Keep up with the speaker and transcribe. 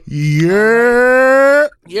Yeah.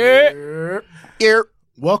 Here.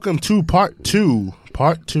 Welcome to part two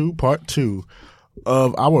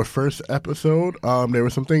of our first episode. There were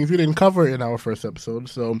some things we didn't cover in our first episode,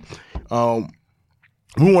 so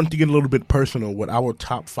we wanted to get a little bit personal with our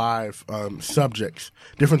top five subjects,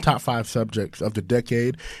 different top five subjects of the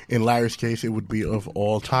decade. In Larry's case, it would be of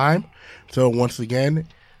all time. So once again,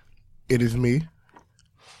 it is me,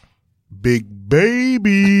 Big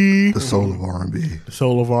Baby, The soul of R&B. the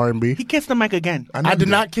soul of R&B. He kissed the mic again. I did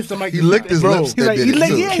not kiss the mic. He licked his lips. He's like, and he did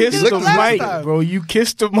licked- it, too. yeah, he Kissed did the it last mic, time. bro. You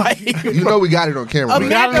kissed the mic. You know we got it on camera. We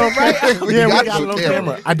got it on camera. Yeah, we got it on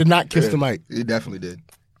camera. I did not kiss the mic. You definitely did.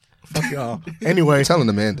 Fuck y'all. Anyway, Telling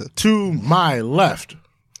Amanda. to my left,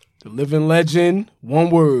 The living legend, one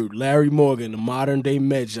word, Larry Morgan, the modern day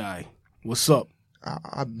Medjai. What's up?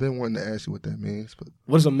 I've been wanting to ask you what that means, but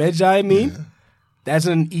What does a Medjai mean? That's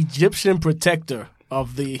an Egyptian protector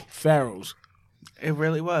of the pharaohs. It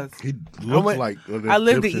really was. he looked went- like an I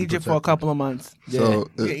lived in Egyptian Egypt for a protector. couple of months. so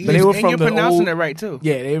But And they were from you're the pronouncing old- it right too.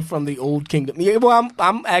 Yeah, they're from the old kingdom. Yeah, well,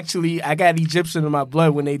 I'm actually, I got Egyptian in my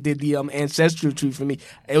blood when they did the ancestral tree for me.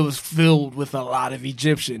 It was filled with a lot of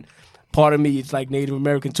Egyptian. Part of me is like Native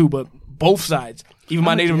American too, but both sides, even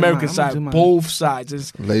my I'ma Native do American mine. I'ma side, do mine. both sides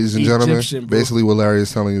is ladies and Egyptian, gentlemen, bro. basically what Larry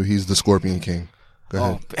is telling you, he's the Scorpion King. Go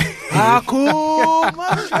ahead. Haku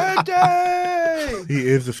Machete. He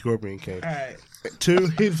is the Scorpion King. All right. To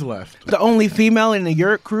his left, The only female in the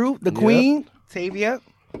Yurt crew, the queen, Tavia.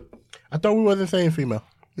 I thought we wasn't saying female.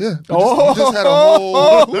 Yeah. You just had a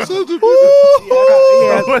whole...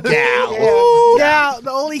 Gal.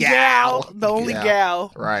 The only gal. The only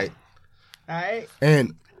gal. Right. All right.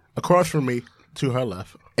 And across from me, to her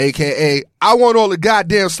left, AKA, I want all the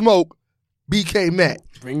goddamn smoke, BK Matt.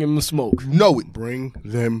 Bring him the smoke. Know it. bring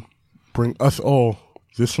us all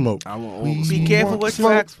the smoke. I want all the Be smoke. careful what you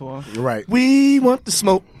smoke. ask for. Right. We want the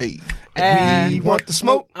smoke. Hey. And We want the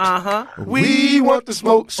smoke. We want the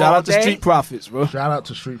smoke. Shout out to All day. Street Profits, bro. Shout out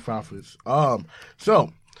to Street Profits.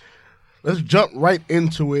 So let's jump right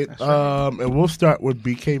into it. And we'll start with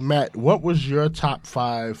BK Matt. What was your top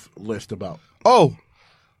five list about? Oh,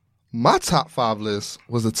 my top 5 list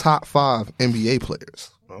was the top 5 NBA players.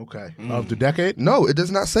 Okay. Of the decade? No, it does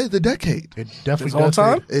not say the decade. It definitely This whole does say-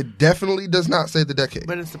 time? It definitely does not say the decade.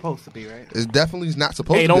 But it's supposed to be, right? It's definitely not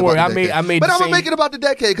supposed Hey, to don't be worry, about I the made- decade. I made But the I'm going same- to make it about the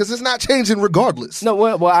decade because it's not changing regardless. No,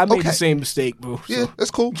 well, I made Okay. the same mistake, bro. So. Yeah, it's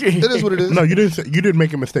cool. It is what it is. No, you didn't. You didn't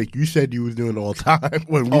make a mistake. You said you was doing all time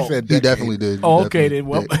when we said He decade. definitely did. He Oh, okay, definitely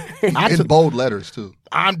then, well. did. In bold letters, too.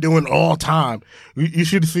 I'm doing all time. You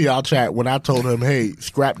should see our chat when I told him, "Hey,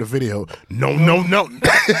 scrap the video." No.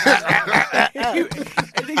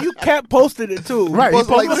 And then you kept posting it too. Right. Was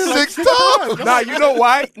he like posted 6 times. Nah, you know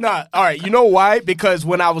why? Nah, all right. You know why? Because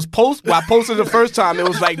when I posted the first time, it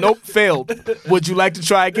was like, nope, failed. Would you like to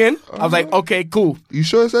try again? I was like, okay, cool. You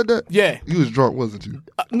sure it said that? Yeah. You was drunk, wasn't you?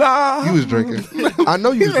 Nah. You was drinking. I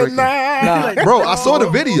know you was drinking. Nah. Bro, I saw the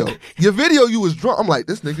video. Your video, you was drunk. I'm like,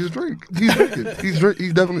 this nigga's drink. He's drinking.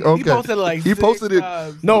 He's definitely okay. He posted it like He 6 posted it.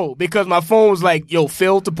 times. No, because my phone was like, yo,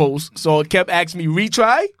 failed to post. So it kept asking me,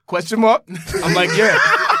 retry? Question mark. I'm like, yeah.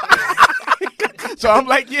 So I'm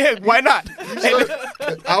like, yeah, why not?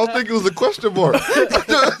 I don't think it was a question mark.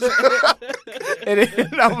 And then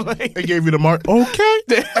I'm like, They gave you the mark.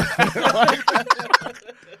 Okay.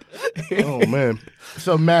 Oh man.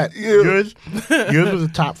 So Matt, yours was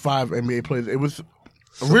the top 5 NBA players. It was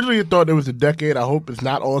originally I thought it was a decade. I hope it's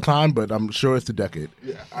not all time, but I'm sure it's the decade.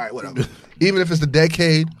 Yeah, all right, whatever. Even if it's the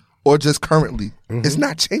decade or just currently, it's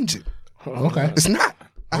not changing. Okay. It's not.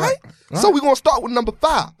 All right? So we're going to start with number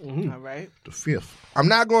 5. All right. The 5th. I'm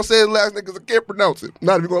not going to say the last name because I can't pronounce it. I'm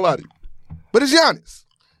not even going to lie to you. But it's Giannis.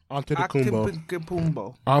 Antetokounmpo.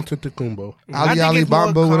 Antetokounmpo. Antetokounmpo. I think Ali it's more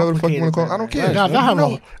Bombo, whatever the fuck you want to call it. I don't complicated care.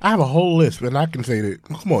 Guys, I have a whole list, and I can say that.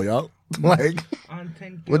 Come on, y'all. Like,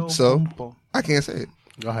 What, so? Antetokounmpo. I can't say it.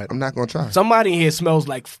 go ahead. I'm not going to try. somebody in here smells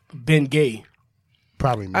like Ben Gay.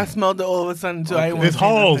 Probably me. I smelled it all of a sudden too. I didn't want It's to say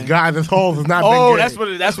Halls, nothing. guys. It's Halls. It's not. Oh, Big that's Gay.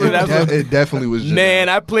 what it. It definitely was just. Man,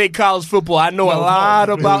 I played college football. I know a lot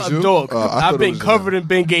about was you? a dog. I thought I've it been was covered in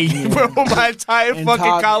Ben Gay, bro, my entire And fucking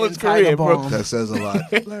Tiger- college and Tiger career, bro. Bomb. That says a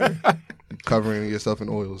lot. Covering yourself in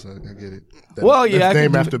oils. I get it. Well, yeah, I That's can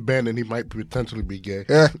named do after Ben, and he might potentially be gay.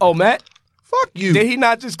 Yeah. Oh, Matt, Fuck you. did he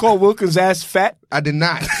not just call Wilkins' ass fat? I did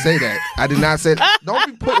not say that. I did not say that. Don't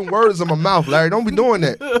be putting words in my mouth, Larry. Don't be doing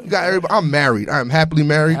that. You got everybody. I'm married. I am happily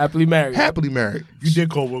married. Happily married. Happily married. You did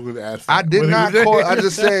call Wilkins ass. I did not call. I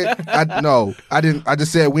just said. I didn't. I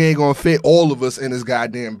just said we ain't gonna fit all of us in this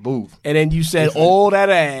goddamn booth. And then you said all that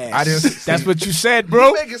ass. I didn't- That's what you said, bro.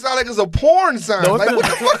 You make it sound like it's a porn sign. No, Like, it's what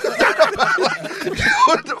the fuck is that about?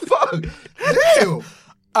 What the fuck? Damn.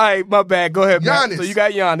 All right, my bad. Go ahead, Matt. Giannis. So you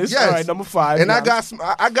got Giannis. Yes. All right, number 5. And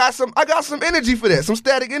Giannis. I got some energy for that, some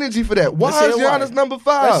static energy for that. Why Let's is hear why. Giannis number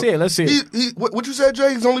 5? Let's hear it. What you said,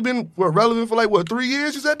 Jay? He's only been relevant for 3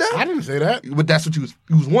 years. You said that? I didn't say that. But that's what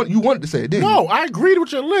you wanted to say, didn't you? No, I agreed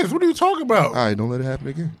with your list. What are you talking about? All right, don't let it happen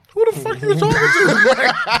again. Who the fuck are you talking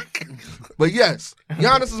to? But yes,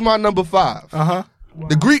 Giannis is my number 5. Uh-huh.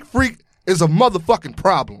 The Greek Freak is a motherfucking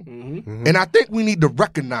problem, and I think we need to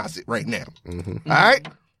recognize it right now. All right,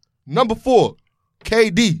 number 4,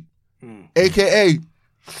 KD, aka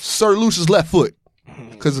Sir Lucius left foot,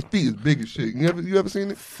 because his feet is big as shit. You ever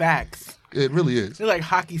seen it? Facts. It really is. They're like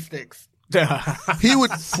hockey sticks. He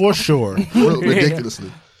would For sure.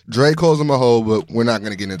 ridiculously. Dre calls him a hoe, but we're not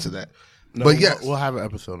going to get into that. No, but yes, we'll have an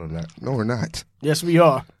episode on that. no, we're not. Yes, we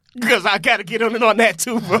are. Because I got to get on that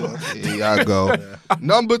too, bro. Here y'all go.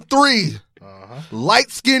 Number 3,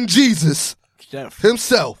 light-skinned Jesus Chef.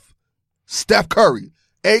 himself, Steph Curry,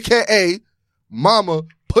 a.k.a. Mama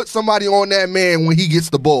put somebody on that man when he gets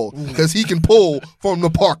the ball because he can pull from the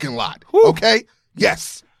parking lot. Okay?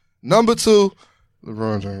 Yes. Number 2,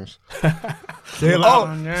 LeBron James. Say it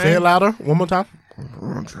louder. Say it louder. One more time.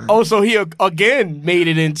 Oh, so he again made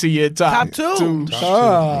it into your top 2.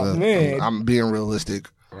 Oh, Look, man. I'm being realistic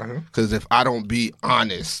because if I don't be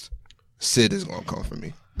honest, Sid is going to come for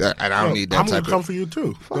me. And I don't need that I'm type gonna come of... for you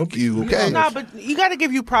too. Fuck you, okay? Nah, but you got to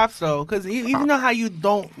give you props though, because even though how you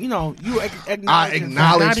don't, you acknowledge. I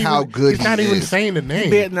acknowledge Not how even- good He's not he even is. saying the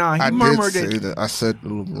name. He I murmured did say it. that. I said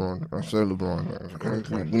LeBron.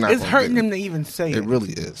 We're not It's gonna hurting get him to even say it. it. It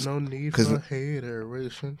really is. No need 'Cause for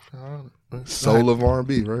hateration. Soul of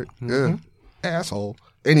R&B, right? Yeah. Asshole.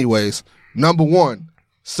 Anyways, number 1,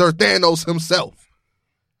 Sir Thanos himself.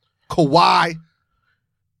 Kawhi,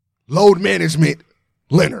 load management,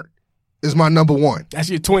 Leonard is my number 1. That's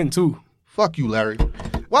your twin, too. Fuck you, Larry.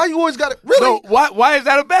 Why you always got it? Really? No, why is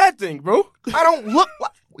that a bad thing, bro? I don't look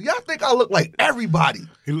like... Y'all think I look like everybody.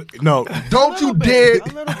 No, Don't you bit, dare... a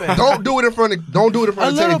little bit. Don't do it in front of... Don't do it in A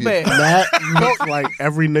front of little Tavia. bit. Matt looks like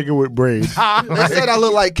every nigga with braids. They said I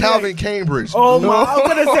look like Calvin Cambridge. Oh my! I was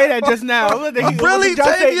gonna say that just now. Really, Did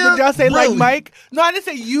y'all say Tavia? like Really? Mike? No, I didn't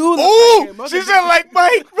say you. Ooh, Look like him. she said like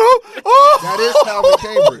Mike, bro. Oh, That is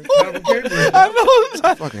Calvin Cambridge. I know.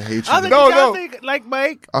 I fucking hate you. I was man. like, No, did y'all say like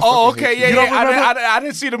Mike. I fucking Oh, hate okay, you. yeah, You don't yeah. remember? I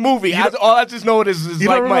didn't see the movie. All I just know is You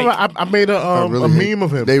like don't remember? Mike. I made I a really hate- meme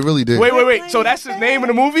of him. They really did. Wait. So that's his name in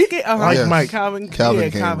the movie? Like Yes. Mike. Calvin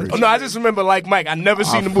Cambridge. Oh, no, I just remember like Mike. I never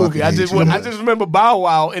seen the fucking movie. I hate just you, I man. just remember Bow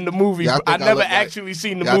Wow in the movie. Y'all I think I never look like- actually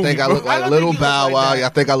seen the Y'all movie. think I bro. look I like don't Little think you look Bow like Wow? that. Y'all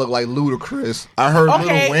think I look like Ludacris? I heard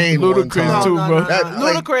Okay. Lil Wayne one Ludacris time. too, bro.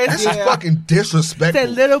 Ludacris, This is yeah. fucking disrespectful. Said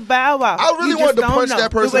little Bow Wow. I really You wanted just to don't punch know.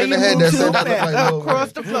 that person way in the you head move that said too that look fast like Lil across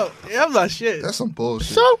Wayne. the floor. Yeah, I'm like shit. That's some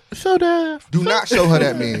bullshit. So deaf. Do not show her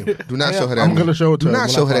that meme. Do not show her that I'm meme. gonna show it to Do her not when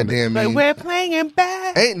show I her that find it. damn Like meme. we're playing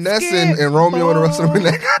back. Ain't Ness and Romeo and the rest of them in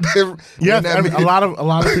that goddamn... Yes, in that a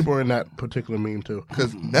lot of people are in that particular meme too.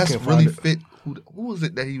 Because Ness Can't really find it. fit... Who was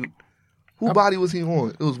it that he... Who body was he on?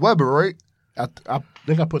 It was Weber, right? I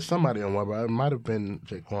think I put somebody on one, but it might have been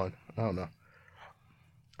Jaquan. I don't know.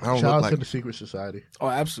 I don't Shout look out like... to the Secret Society. Oh,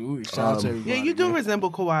 absolutely. Shout out to everybody. Yeah, you do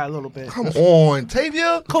resemble Kawhi a little bit. Come on,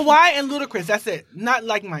 Tavia. Kawhi and Ludacris, that's it. Not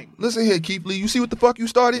like Mike. Listen here, Keith Lee. You see what the fuck you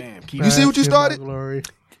started? Damn, Keith. You see what you Bask in my started? glory.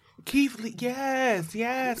 Keith Lee, yes,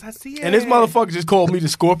 I see it. And this motherfucker just called me the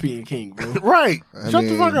Scorpion King, bro. Right. Shut the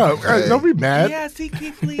mean, fuck up. hey. Don't be mad. Yeah, see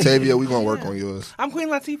Keith Lee. Tavia, we gonna work Yeah. on yours. I'm Queen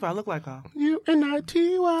Latifah. I look like her.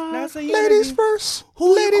 UNITY. That's a Ladies first.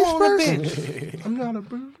 Who Ladies you calling first. a bitch? I'm not a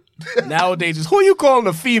boo. Nowadays, just who you calling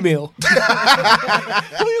a female?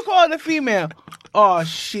 Who you calling a female? Oh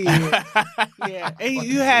shit. Yeah. And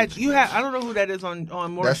you had. I don't know who that is on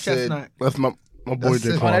Morris That's it. Chestnut. That's my boy That's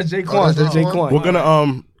it. Jaquan. Oh, that's Jaquan. Oh, that's That's Jaquan. Jaquan. We're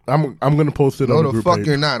gonna I'm gonna post it on No, the the group fuck page.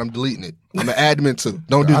 you're not. I'm deleting it. I'm an admin too.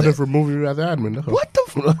 Don't do I that. just remove you as admin. No. What the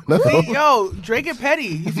fuck? See, yo, Drake and Petty.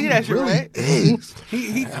 You see that shit, Really right? is.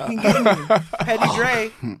 He getting Petty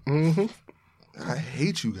Dre. I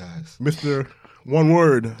hate you guys. Mr. One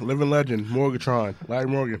Word, living legend, Morgatron, Larry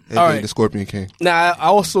Morgan. Hey, All babe, right. the Scorpion King. Now, I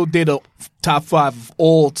also did a top 5 of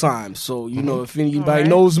all time. So, you know, if anybody Alright.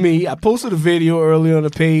 knows me, I posted a video earlier on the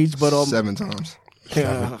page, but 7 times.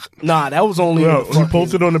 nah, that was only Well, in the he fucking-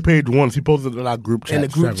 posted on the page once. He posted in our group chat. in the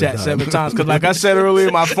group chat times. 7 times. Because like I said earlier,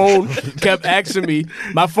 my phone kept asking me.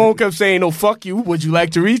 My phone kept saying, "Oh fuck you! Would you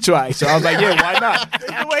like to retry?" So I was like, "Yeah, why not?"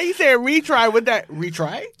 The way he said retry with that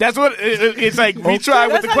retry. That's what it's like. Retry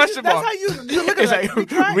with the question mark. That's how you look at It's it. like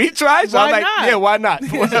retry. retry. So I was Why like, not? "Yeah, why not?"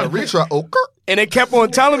 Yeah, retry. Oh, And it kept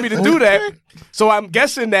on telling me to do that. So I'm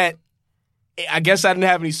guessing that I guess I didn't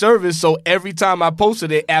have any service. So every time I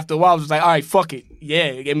posted it, after a while, I was like, all right, fuck it. Yeah,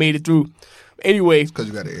 it made it through. Anyway, Because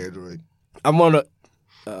you got an Android. I'm on a.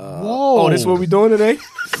 Whoa. Oh, this is what we doing today?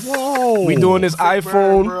 Whoa. We doing this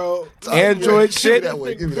iPhone, Bro. Android shit. Give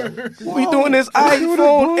me that way. We doing this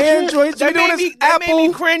iPhone, Android. We That doing made, this me, that made me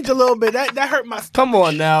Apple. cringe a little bit. That hurt my stomach. Come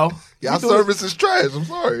on now. Y'all service is trash. I'm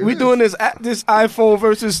sorry. We doing this iPhone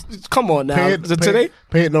versus. Come on now. Pay Is it today?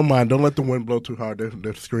 Pay it no mind. Don't let the wind blow too hard.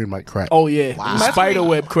 The screen might crack. Oh yeah, the spider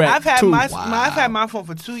web crack I've had too. I've had my phone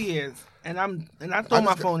for 2 years, and I throw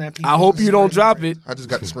my phone at people. I hope you don't drop it. I just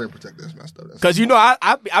got the screen protector. That's messed up. Cause you know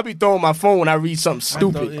I be throwing my phone when I read something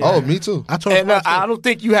stupid. yeah. Oh, me too. I told And I don't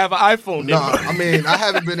think you have an iPhone. No, nigga. I mean I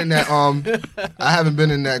haven't been in that I haven't been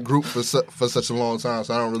in that group for such a long time,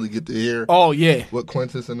 so I don't really get to hear Oh yeah. what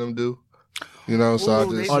Quintus and them do. You know, so I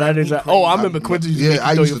Ooh, just Oh, that is. Oh, I remember Quincy. yeah,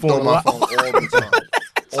 I used to your throw phone my a lot. phone all the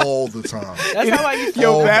time, all the time. That's how I used to.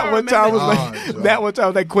 Yo, Oh, that I one time was remember. like God, that one time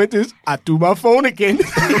was like Quintus. I threw my phone again.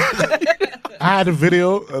 I had a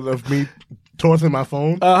video of me tossing my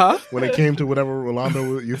phone Uh-huh. when it came to whatever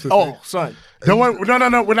Rolando used to say. Oh, son. Don't worry.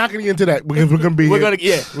 No. We're not going to get into that because we're going to be. We're here. gonna-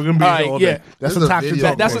 yeah. We're going to be All here right, all yeah. day. That's This a is a toxic video.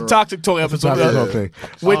 talk. That's a toxic talk That's a episode, toxic Yeah.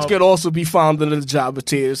 talk thing. which could also be found under the Job of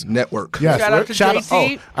Tears. Network. Yes. Shout out to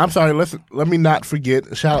JC. I'm sorry. Let me not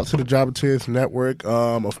forget. Shout out to the Job of Tears network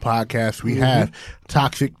of podcasts. We have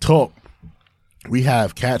Toxic Talk. We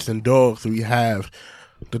have Cats and Dogs. We have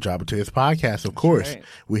the Job of Tears podcast, of course. right.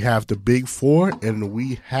 We have the Big Four, and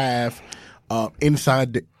we have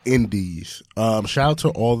Inside the Indies. Shout out to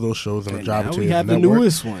all those shows on the Job of Now Tears we have the network.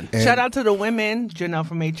 newest one. And- Shout out to the women, Janelle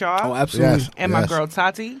from HR, Oh, absolutely. Yes. and my girl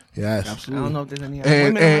Tati. Yes. I don't know if there's any other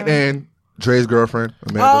And women. around. and Dre's girlfriend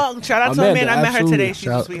Amanda. Oh, shout out to Amanda, Amanda. I met her absolutely. today. She's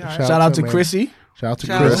a Shout- sweetheart. shout- Shout out to man. Chrissy. Shout out to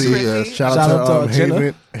Shout out to Chrissy. Chrissy. yes. Shout Shout out out to to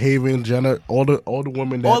Jenna. Haven, Jenna, all the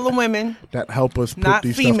women that All the women, that help us put not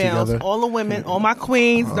these stuff females. together. All the women, all my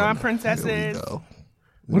queens, darn princesses.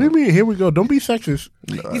 What do you mean? Here we go. Don't be sexist.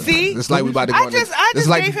 You see? It's like we about to go. I on just it's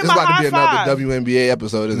like gave him it's a about to be high another five. WNBA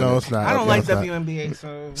episode, isn't No, it? it's not. I don't No, like it's not. WNBA,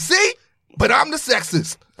 so See, but I'm the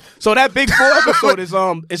sexist. So that Big Four episode is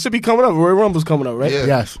it should be coming up. Royal Rumble's coming up, right? Yeah.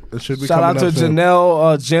 Yes, it should be. Shout out coming to up soon.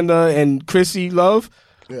 Janelle, Jenna, and Chrissy Love.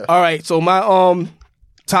 Yeah. All right, so my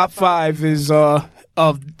top 5 is of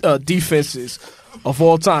defenses of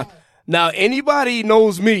all time. Now, anybody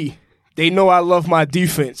knows me, they know I love my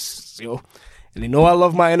defense, yo, and they know I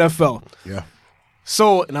love my NFL. Yeah.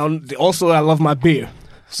 So, now also I love my beer.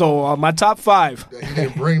 So my top 5, You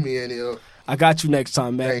didn't bring me any. I got you next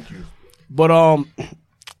time, man. Thank you. But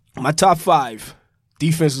my top 5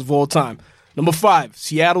 defenses of all time. Number 5,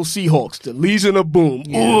 Seattle Seahawks, the Legion of Boom.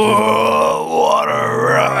 Oh, what a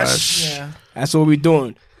rush! yeah. That's what we're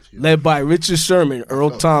doing. Led by Richard Sherman,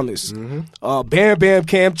 Earl Thomas, Bam Bam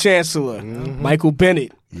Cam Chancellor, Michael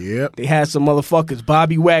Bennett. Yep. They had some motherfuckers,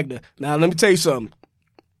 Bobby Wagner. Now let me tell you something.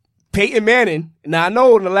 Peyton Manning. Now I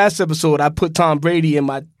know in the last episode I put Tom Brady in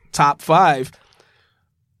my top 5.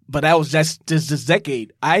 But that was just this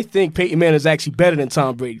decade. I think Peyton Manning is actually better than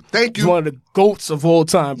Tom Brady. Thank you. He's one of the GOATs of all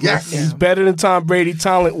time. Bro. Yes. He's better than Tom Brady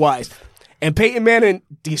talent-wise. And Peyton Manning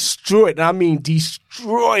destroyed, and I mean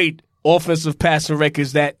destroyed, offensive passing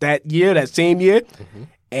records that same year.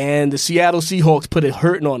 And the Seattle Seahawks put a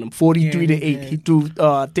hurting on him, 43-8. He threw,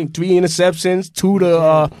 I think, 3 interceptions, 2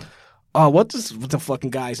 to, what's the fucking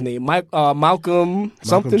guy's name? Malcolm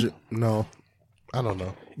something? No, I don't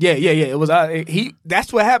know. Yeah. It was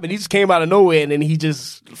that's what happened. He just came out of nowhere and then he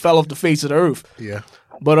just fell off the face of the earth. Yeah.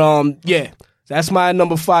 But that's my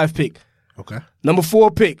number 5 pick. Okay. Number 4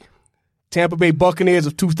 pick, Tampa Bay Buccaneers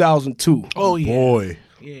of 2002. Oh yeah. Boy.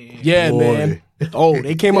 Yeah, Boy. man. Oh,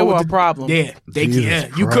 they came They up were with a problem. Yeah,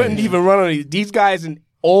 Jesus you couldn't Christ. even run on these guys in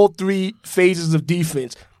all 3 phases of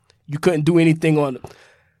defense. You couldn't do anything on them.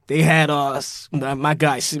 They had my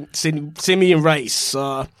guy Simeon Rice,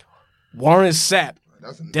 Warren Sapp,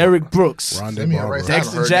 Derek Brooks, Rondé Simeon Barber. Rice.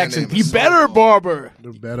 Dexter heard that Jackson. name He in so better long. barber.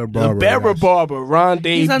 The better The barber. better yes. barber,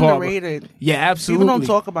 Rondé He's Barber. underrated. Yeah, People absolutely. don't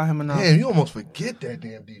talk about him enough. Man, you almost forget that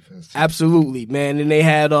damn defense. Absolutely, man. And they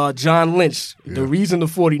had John Lynch. The reason the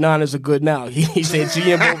 49ers are good now. He said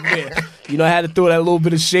GM over there. You know, I had to throw that little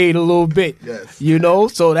bit of shade a little bit. Yes. You know,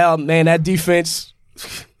 so that defense,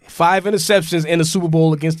 5 interceptions in the Super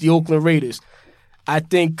Bowl against the Oakland Raiders. I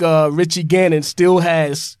think Richie Gannon still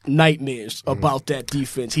has nightmares about that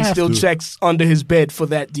defense. He Have still to. checks under his bed for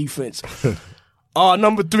that defense.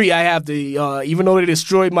 Number 3, I have the even though they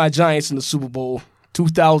destroyed my Giants in the Super Bowl,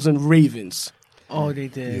 2000 Ravens. Oh, they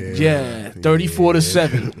did. Yeah,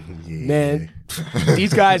 34-7. Man,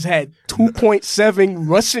 These guys had 2.7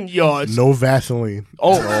 rushing yards. No Vaseline.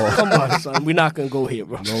 Oh, come on, son. We're not gonna go here,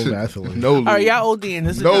 bro. No Vaseline. No lube. All right, y'all ODing.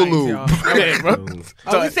 This is No nice, lube. y'all. Yeah, bro.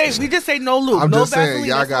 Oh, we just say no lube. I'm no just saying, Vaseline,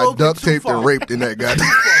 y'all that's a little got bit duct too taped and far. raped in that goddamn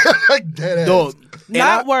like dead ass. Dog.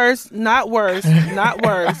 Not worse than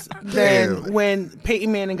Damn. when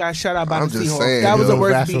Peyton Manning got shut out by I'm the just Seahawks. saying, That was yo. the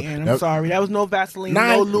worst Vaseline. beating. I'm Yep. sorry. That was no Vaseline,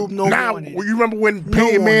 no lube, no warning. You remember when No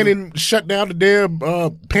Peyton warning. Manning shut down the damn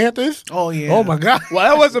Panthers? Oh, yeah. Oh my God. Well,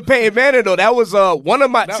 that wasn't Peyton Manning though. That was one of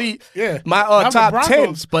my yeah. my That was the top Broncos.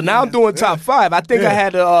 10s. But now I'm doing top 5. I think Yeah. I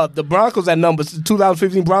had the Broncos at number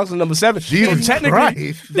 2015 Broncos at number 7. Jesus so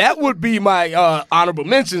technically, Christ. that would be my honorable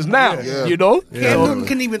mentions now. Yeah. You know? Cam Newton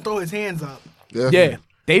couldn't even throw his hands up. Yeah.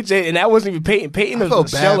 And that wasn't even Peyton. Peyton I was felt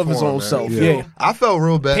a bad shell of for his him, own man. self. Yeah. Yeah. I felt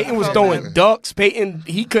real bad. Peyton was I felt throwing bad. ducks. Peyton,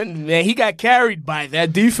 he couldn't, man. He got carried by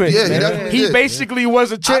that defense. Yeah, he man. definitely He did. basically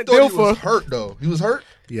was a I Trent thought he was Dilfer. hurt though. He was hurt.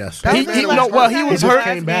 Yes. That He man was no, well, hurt. he was He hurt.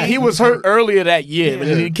 came back. He was hurt earlier that year, but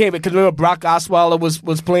then he came back because remember Brock Osweiler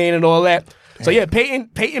was playing and all that. So yeah,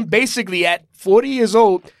 Peyton basically at 40 years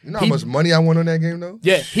old. You know how much money I won on that game though?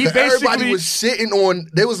 Yeah, he Everybody basically was shitting on.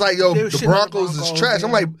 They was like, "Yo, They were the shitting on the Broncos is Broncos, trash." yeah.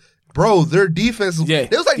 I'm like, "Bro, their defense." Yeah,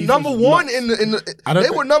 They was like defense number was one nuts. in the. I don't They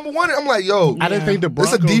think- were number one. I'm like, "Yo, I didn't think the it's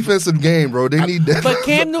Broncos. a defensive game, bro. They need that." But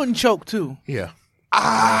Cam Newton choked, too. Yeah.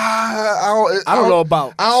 I don't know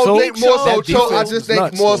about I don't choke. think more so That choke. I defense just was think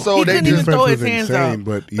nuts, more though. so He they couldn't just even throw his was hands insane, up.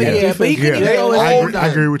 but But yeah. yeah, but he couldn't even They throw his owned hands him. I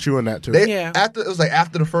up. agree with you on that too. They, Yeah. after it was like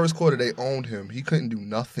after the first quarter, they owned him. He couldn't do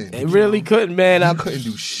nothing. It really couldn't, man. I couldn't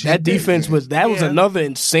do shit That defense game. was Yeah. another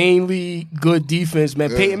insanely good defense, man.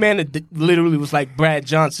 Peyton Manning literally was like Brad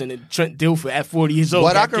Johnson and Trent Dilfer at 40 years old.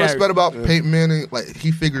 What I got can carried. respect about Peyton Manning, like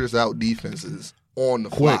he figures out defenses on the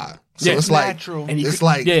fly. So Yeah. it's like Natural. And he it's could-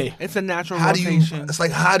 like yeah. It's a natural how do you? rotation. It's like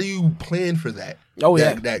how do you plan for that? Oh,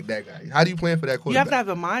 yeah. that guy. How do you plan for that You quarterback? have to have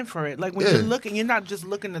a mind for it. Like when Yeah. you're looking, you're not just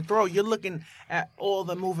looking to throw. You're looking at all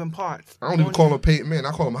the moving parts. I don't even call him Peyton Manning.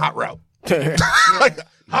 I call him Hot Route. Like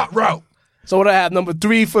Hot Route. So what I have number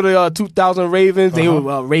 3 for the 2000 Ravens. They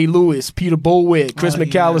were Ray Lewis, Peter Bowick, Chris yeah.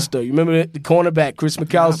 McAllister. You remember the cornerback, Chris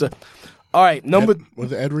McAllister. All right, number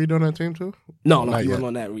Was Ed Reed on that team too? no, Not he yet. wasn't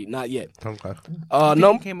on that read, not yet. Okay.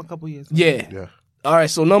 Num Came a couple years. yeah. Yeah. All right,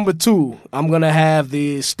 so number 2, I'm gonna have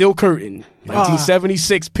the Steel Curtain,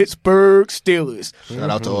 1976 Pittsburgh Steelers. Shout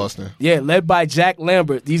out to Austin. Yeah, led by Jack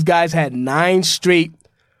Lambert. These guys had 9 straight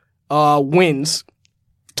wins,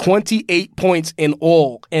 28 points in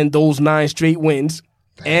all in those 9 straight wins,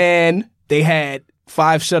 and they had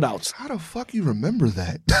 5 shutouts. How the fuck you remember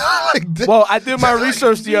that? Like, that- Well, I did my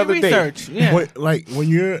research the other day, Research. Yeah. But like when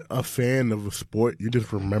you're a fan of a sport, you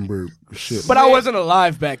just remember shit. but I wasn't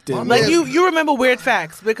alive back then. Like Yeah. you remember weird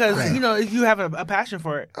facts because you know you have a passion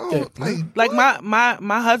for it. oh, Like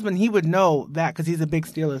my husband, he would know that because he's a big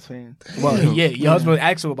Steelers fan. Well, yeah, your husband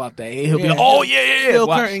asked him about that. He'll be Yeah. like, "Oh yeah." Still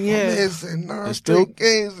Watch. curtain, yeah. man said 9 still- straight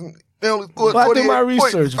games and they only scored Well, I 48 did my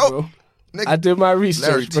points. research, Oh, bro. nigga, I did my Larry,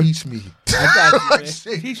 research, bro. teach me. I got you, man.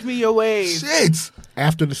 Shit. Teach me your ways. Shit.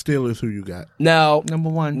 After the Steelers, who you got? Now, Number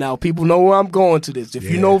one. Now, people know where I'm going to this. If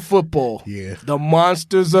you Yeah. know football, Yeah. the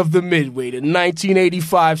monsters of the Midway, the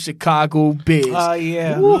 1985 Chicago Bears,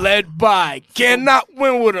 Yeah. led by, cannot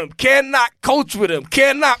win with them, cannot coach with them,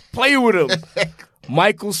 cannot play with them,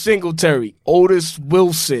 Michael Singletary, Otis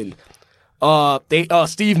Wilson,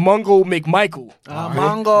 Steve Mungo McMichael.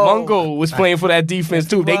 Mungo was playing for that defense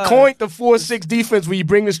too. They was. coined the 4-6 defense where you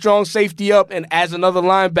bring the strong safety up and as another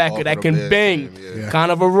linebacker Oh, that for can the Bears bang, team, yeah.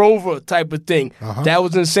 kind of a rover type of thing. That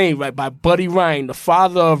was insane, right? By Buddy Ryan, the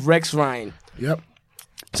father of Rex Ryan. Yep.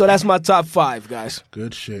 So that's my top 5, guys.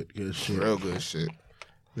 Good shit. Good shit. Real good shit.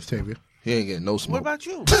 Let's take it. He ain't getting no What smoke. about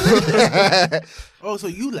you? Oh, so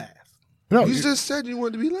you laugh. No, You just said you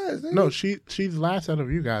wanted to be last. Nigga. no. She's last out of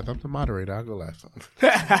you guys. I'm the moderator. I'll go last.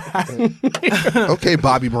 Okay,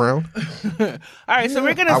 Bobby Brown. All right, so we're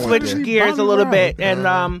I gonna went switch there. gears a Bobby little Brown. bit, and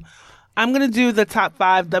I'm gonna do the top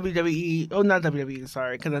 5 WWE. Oh, not WWE.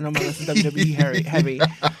 Sorry, because I know my list is WWE heavy.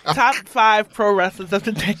 Top 5 pro wrestlers of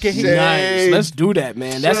the decade. Shit. Nice. Let's do that,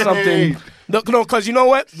 man. That's something. No, because you know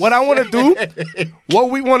what? What I want to do, what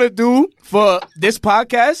we want to do for this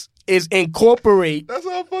podcast is incorporate. That's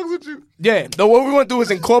all fucks with you. Yeah, no, what we want to do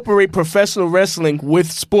is incorporate professional wrestling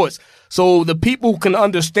with sports. So the people can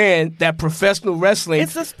understand that professional wrestling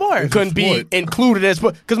It's a sport. couldn't be sport. included as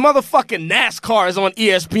because motherfucking NASCAR is on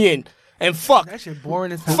ESPN and fuck That shit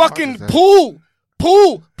boring as hell. fucking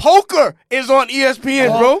poker is on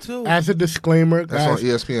ESPN, bro. Too. As a disclaimer, That's guys. on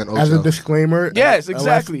ESPN. As a Ocho. disclaimer, Yes, unless-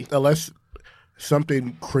 exactly. Unless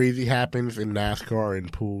something crazy happens in NASCAR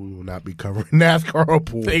and pool, we will not be covering NASCAR or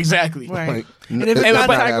pool. Exactly. Right. Like, And if it's it's not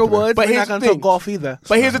not Tiger happening. Woods, But we're here's not the going to talk thing. golf either.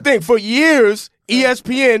 But here's the thing: for years,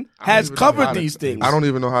 ESPN has even know covered how to- these things. I don't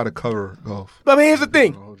even know how to cover golf. But here's the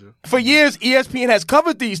thing: for years, ESPN has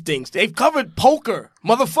covered these things. They've covered poker,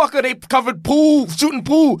 motherfucker. They covered pool, shooting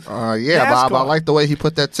pool. Yeah, Bob, I NASCAR. like the way he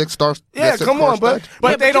put that 6-star. Yeah, come on, but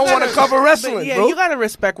they you don't want to gotta- cover but wrestling, yeah, bro. you got to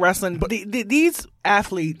respect wrestling. These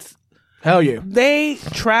athletes, Hell yeah. they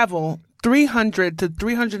travel 300 to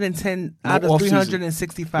 310 out of off-season.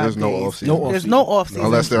 365 There's no days. off-season. No There's off-season. no off season.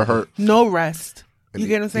 Unless they're hurt. No rest. You And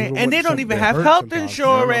get what I'm saying? even And when they don't some- even they're have hurt health sometimes,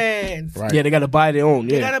 insurance. Right. Yeah, they got to buy their own.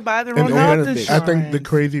 They Yeah. got to buy their And own the health other thing, insurance. I think the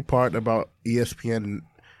crazy part about ESPN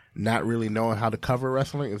not really knowing how to cover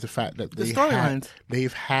wrestling is the fact that The storylines.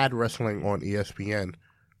 they've had wrestling on ESPN.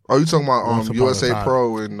 Are you talking about Once upon a USA time.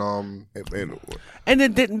 Pro and And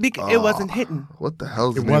it didn't. It wasn't hitting. what the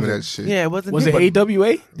hell's the It name of wasn't. that shit? Yeah, it wasn't. Was it hitting.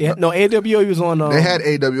 AWA? No, AWA was on. They had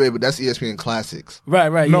AWA, but that's ESPN Classics.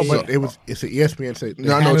 right. no, yeah, but yeah. it's an ESPN. So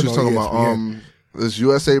No, I know what you're talking about. This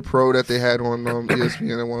USA Pro that they had on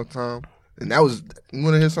ESPN at one time, and that was, you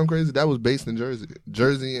want to hear something crazy? That was based in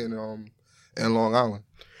Jersey and Long Island.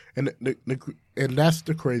 and and that's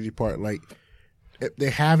the crazy part. Like if they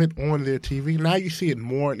have it on their TV now. You see it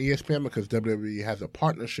more on ESPN because WWE has a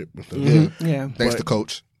partnership with them. Yeah. Yeah. Thanks But- to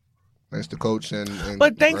Coach. Thanks to Coach and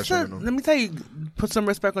But thanks to, Wrestling. let me tell you, put some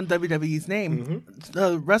respect on WWE's name.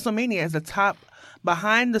 WrestleMania is the top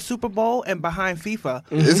behind the Super Bowl and behind FIFA.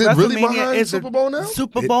 Is it really WrestleMania behind is Super Bowl now?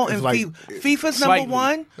 Super Bowl It's and like- FIFA. FIFA's Slightly.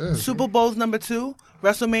 number 1, Super Bowl's number 2,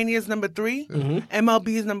 WrestleMania is number 3, MLB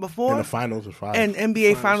is number 4, And the finals are 5. and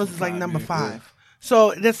NBA Finals is like number 5.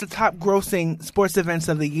 So that's the top grossing sports events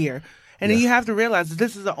of the year. And then you have to realize that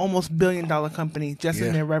this is an almost $1 billion company just in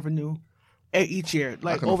Yeah. their revenue each year, I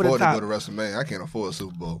like can over the afford to top. go to WrestleMania. I can't afford a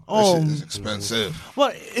Super Bowl. Oh. That shit is expensive.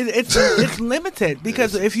 Well, it's limited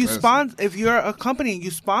because It's if you expensive. if you're a company and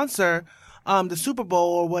you sponsor the Super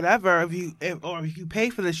Bowl or whatever, if you pay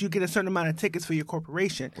for this, you get a certain amount of tickets for your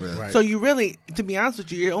corporation. Right. So you really, to be honest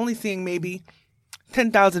with you, you're only seeing maybe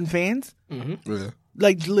 10,000 fans, Yeah.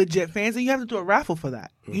 like legit fans, and you have to do a raffle for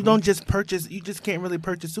that. You don't just purchase. You just can't really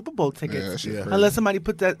purchase Super Bowl Yeah, tickets that shit crazy. unless somebody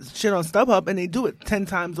put that shit on StubHub and they do it 10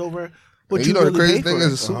 times over. What And you know really the crazy pay thing for is, it.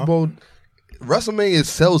 the Super Bowl, WrestleMania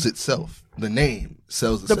sells itself. The name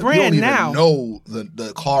sells itself. brand you don't even now. know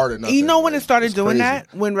the card or nothing. You know when Like, it started it's doing crazy. that?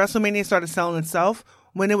 When WrestleMania started selling itself?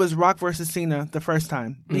 When it was Rock versus Cena the first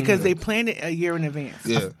time. Because they planned it a year in advance.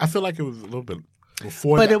 Yeah. I feel like it was a little bit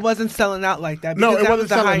before. But that. it wasn't selling out like that. No, because it that wasn't was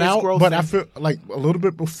the selling highest out. grossing. But I feel like a little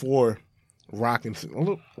bit before Rock and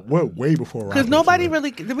way before Rock. Because and nobody Cena.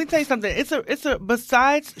 really. Let me tell you something. It's a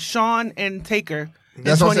besides Shawn and Taker.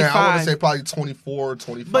 That's in what I'm saying. I want 25, to say probably 24,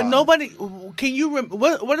 25. But nobody. Can you?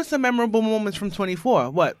 What are some memorable moments from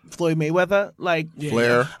 24? What Floyd Mayweather? Like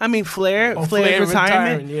Flair. I mean Flair. Oh, Flair's Flair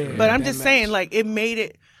retirement. retiring, yeah. But I'm That just match. saying, like it made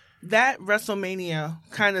it. That WrestleMania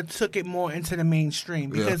kind of took it more into the mainstream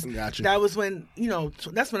because Gotcha. that was when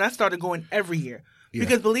that's when I started going every year.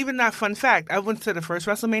 Because believe it or not, fun fact, I went to the first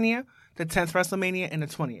WrestleMania, the 10th WrestleMania, and the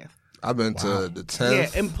 20th. I've been to the 10th,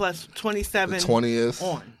 Yeah, and plus 27 the 20th.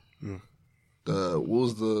 on What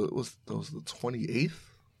was the 28th?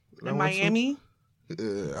 in Miami.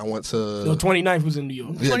 I went to The 29th was in New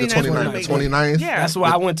York. yeah, the 29th 29th. Yeah, That's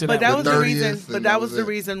why I went to But that. that one. was the 30th, reason. and But that that was was the it.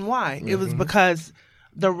 reason why. It was because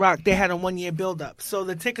The Rock they had a 1 year build up, so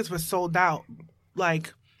the tickets were sold out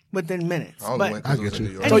like within minutes. I only But went 'cause it was I in get New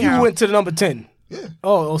you. York. So you Anyhow. went to the number 10. Yeah.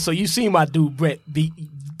 Oh, so you seen my dude Brett beat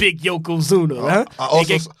Big Yokozuna, huh? I And also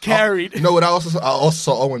get carried. You know what? I also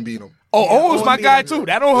saw Owen beat him. Oh, Owen's Owen my beat guy him. too.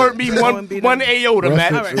 That don't hurt me Yeah. one Owen beat one him. iota,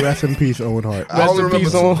 man. Rest in peace, Owen Hart. I only in remember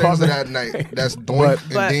peace, two Owen things of Hart. that night. That's Doink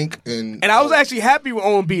But- and Dink and And I was actually happy when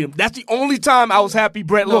Owen beat him. That's the only time I was happy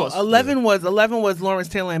Brett no, lost. 11 was Lawrence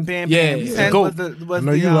Taylor and Bam Yeah, Bam. yeah. 10 Go. was the I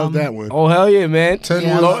know you love that one. Oh hell yeah, man! 10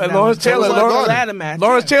 Yeah, was- I love that Lawrence one. Taylor, 10 was Lawrence- a ladder match.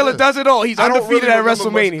 Lawrence yeah. Taylor does it all. He's I don't undefeated really at remember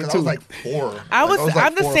much WrestleMania 'cause too. I was like 4. I'm like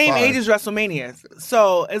the 4 or same 5. age as WrestleMania.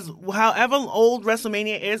 So as however old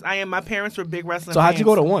WrestleMania is, I am. My parents were big wrestling. So how'd you fans.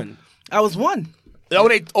 go to one? I was 1.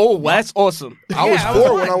 Oh, that's awesome. I was Yeah, I was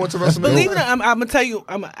 4 when one. I went to WrestleMania. Believe it or not, I'm gonna tell you,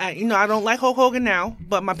 I don't like Hulk Hogan now,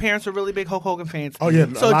 but my parents were really big Hulk Hogan fans. Oh, yeah, a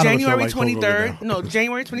lot So of us don't January like Hulk Hogan 23rd, now.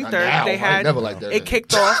 January 23rd, Now, they I had never liked that. it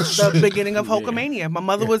kicked off the beginning of Hulkamania. My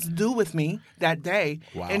mother was due with me that day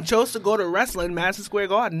and chose to go to wrestling in Madison Square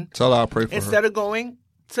Garden Tell her I pray for instead of going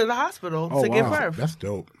to the hospital Oh, to give wow. birth. That's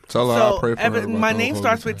dope. Tell her I pray for her. My name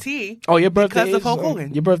starts with T. Oh, your birthday Because is of Hulk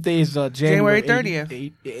Hogan. Your birthday is January January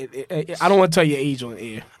 30th. I don't want to tell your age on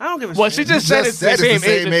air. I don't give a Well, shit. she just said it's the same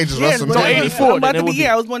age. as Yes, WrestleMania. but So I was 84, about then it to would be, be-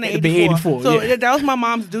 I was born in it'd be 84. 84, So yeah. that was my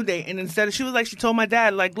mom's due date. And instead, she was like, she told my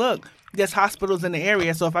dad, like, look, there's hospitals in the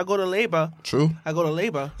area. So if I go to labor, True. I go to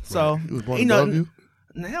labor. So, You was born in Bellevue?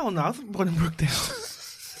 hell no, I was born in Brookdale.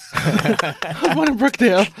 I was born in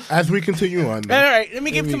Brookdale. As we continue on, All right, let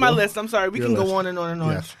me get to my list. I'm sorry, we Your can list. go on and on and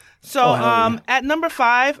on. Yes. So, Oh, hell yeah. at number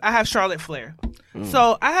 5, I have Charlotte Flair.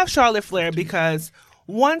 So I have Charlotte Flair because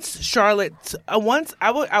once Charlotte, I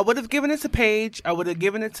would have given it to Paige. I would have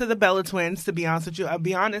given it to the Bella Twins. To be honest with you, I'll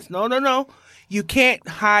be honest. No. You can't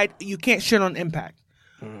hide. You can't shit on Impact.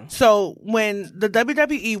 So when the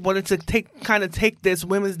WWE wanted to take this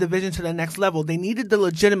women's division to the next level, they needed the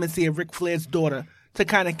legitimacy of Ric Flair's daughter to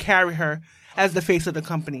kind of carry her as the face of the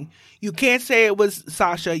company. You can't say it was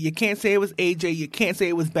Sasha. You can't say it was AJ. You can't say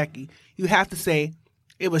it was Becky. You have to say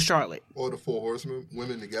it was Charlotte. Or the 4 Horsemen,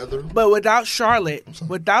 women together. But without Charlotte,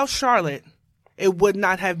 it would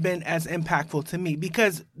not have been as impactful to me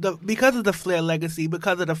because of the Flair legacy,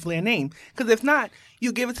 because of the Flair name. Because if not,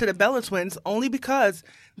 you give it to the Bella Twins only because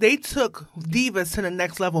they took divas to the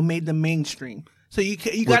next level, made them mainstream. So you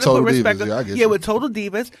got to Total put respect. Divas, yeah, I get you. With Total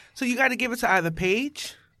Divas. So you got to give it to either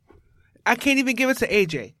Paige. I can't even give it to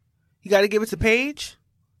AJ. You got to give it to Paige,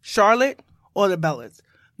 Charlotte, or the Bellas.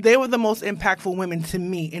 They were the most impactful women to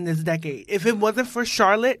me in this decade. If it wasn't for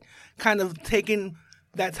Charlotte kind of taking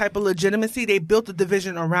that type of legitimacy, they built a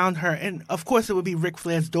division around her. And, of course, it would be Ric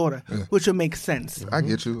Flair's daughter, which would make sense. I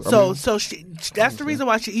get you. So that's the reason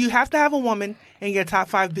why you have to have a woman in your top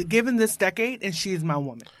 5 given this decade, and she's my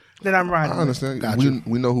woman that I'm riding I with. understand.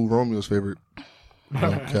 We know who Romeo's favorite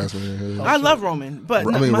cast member is. I love Roman, but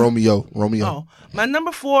Romeo. Oh, my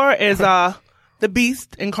number 4 is the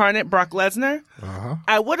Beast incarnate, Brock Lesnar.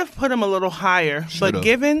 I would have put him a little higher, but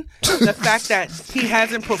given the fact that he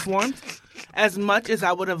hasn't performed as much as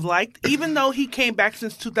I would have liked, even though he came back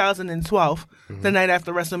since 2012, the night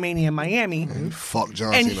after WrestleMania in Miami, Fuck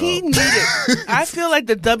John and Cena. he needed. I feel like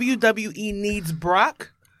the WWE needs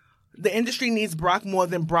Brock. The industry needs Brock more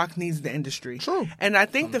than Brock needs the industry. True. And I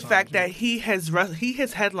think the fact that he has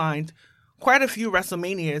headlined quite a few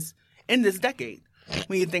WrestleManias in this decade.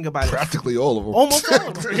 When you think about it, Practically all of them. almost all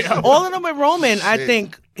of them. All of them with Roman, I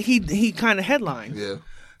think he kind of headlined. Yeah.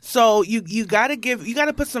 So you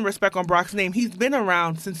gotta put some respect on Brock's name. He's been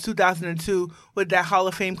around since 2002 with that Hall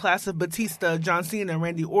of Fame class of Batista, John Cena,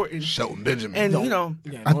 Randy Orton, Shelton Benjamin. and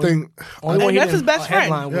I think Only one he that's his didn't best friend.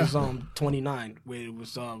 headline was 29, where it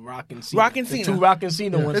was Rock and Cena. Rock and Cena. The 2 Rock and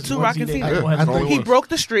Cena ones. the 2 ones Rock he and didn't Cena. go I headline. think He broke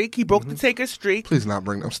the streak. He broke the Taker streak. Please not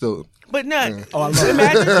bring. I'm still. But no, Oh, I love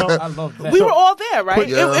imagine. that. I love that. We were all there, right?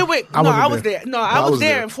 Yeah. I was there. No, I was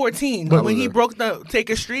there there. in 14 But- when he broke the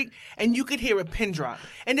Taker streak, and you could hear a pin drop,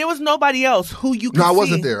 and there was nobody else who you could No, I see.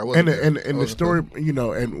 wasn't there. I wasn't and there. the story,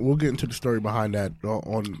 and we'll get into the story behind that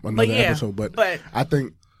on another yeah, episode. But I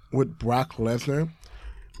think with Brock Lesnar,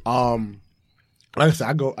 like I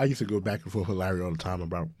said, I used to go back and forth with Larry all the time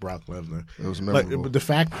about Brock Lesnar. It was memorable. But the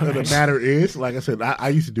fact of the matter is, like I said, I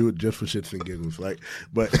used to do it just for shits and giggles.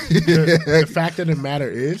 But the fact of the matter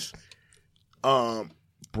is,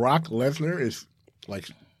 Brock Lesnar is, like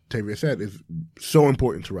Tavia said, is so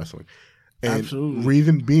important to wrestling. And Absolutely.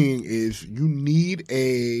 reason being is you need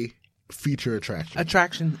a feature attraction.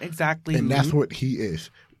 Attraction, exactly. And that's what he is.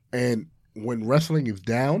 And when wrestling is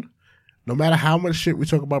down, no matter how much shit we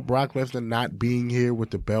talk about Brock Lesnar not being here with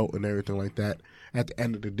the belt and everything like that, at the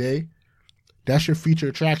end of the day, that's your feature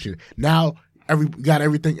attraction. Now,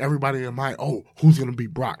 everybody in mind, who's going to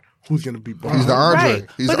beat Brock? Who's going to beat Brock? He's the Andre. Right.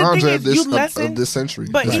 He's But the the Andre thing of is, this you of this century.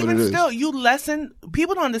 But That's what it even is. still, you lessen.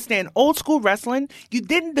 People don't understand. Old school wrestling, you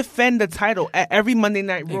didn't defend the title at every Monday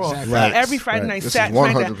Night Raw, Exactly. Right. every Friday Right. Night This Sat, is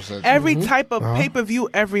 100% every type of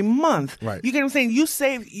pay-per-view every month. Right. You get what I'm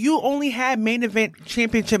saying? You only had main event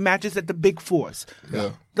championship matches at the big fours.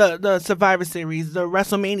 Yeah. The Survivor Series, the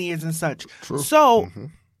WrestleManias and such. So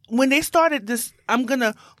when they started this, I'm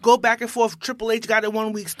gonna go back and forth. Triple H got it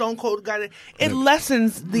 1 week, Stone Cold got it. It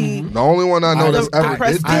lessens the The only one I know that's the ever did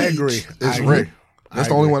prestige. that I agree. is I agree. Ray. That's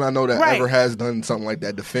the only one I know that Right. ever has done something like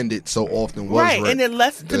that, defended so often was right, Ray. and it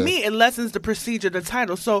me it lessens the prestige of the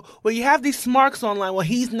title. So when you have these smarks online, well,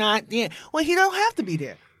 he's not there. Well, he don't have to be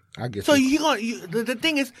there. I get So you. the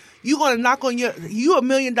thing is, you're gonna knock on you $1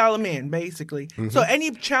 million man, basically. So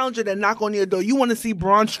any challenger that knock on your door, you want to see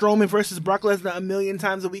Braun Strowman versus Brock Lesnar 1 million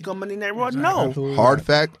times a week on Monday Night Raw? No. Hard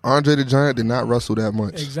fact, Andre the Giant did not wrestle that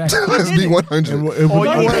much. Exactly. Let's be 100. It was- All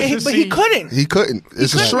you But wanted he, to but he see- couldn't. He couldn't.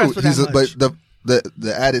 It's couldn't true. wrestle that But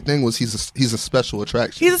the added thing was he's a special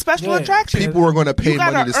attraction. He's a special attraction. People are going to pay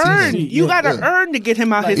money to see him. You gotta earn to get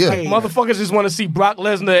him out his cage. Motherfuckers just want to see Brock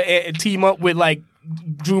Lesnar and team up with like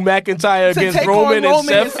Drew McIntyre To against take Roman on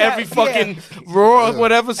and Seth every fucking Raw,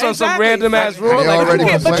 whatever, some random ass Raw. And they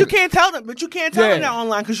already But you can't tell them. But you can't tell them that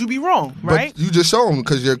online because you be wrong, right? But you just show them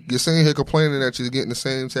because you're sitting here complaining that you're getting the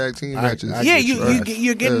same tag team matches.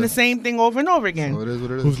 You're getting the same thing over and over again. So it is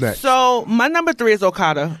what it is. Who's next? So my number 3 is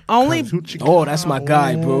Okada. Oh, that's my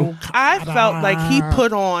guy, bro. I felt like he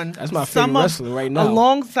put on That's my some favorite of, wrestler right now,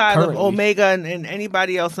 alongside currently. of Omega and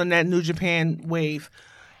anybody else on that New Japan wave.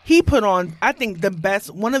 He put on, I think,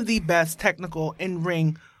 one of the best technical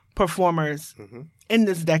in-ring performers in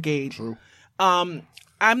this decade. True.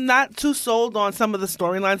 I'm not too sold on some of the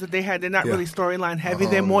storylines that they had. They're not really storyline heavy.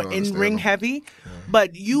 They're more in-ring heavy.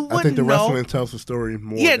 But you wouldn't I think the know. wrestling tells the story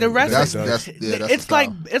more. Yeah, the than wrestling. it does. That's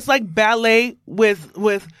It's like ballet with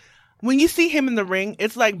when you see him in the ring.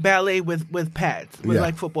 It's like ballet with pads, with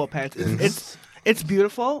like football pads. It's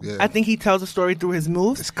beautiful. Yeah. I think he tells a story through his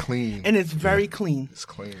moves. It's clean. And it's very clean. It's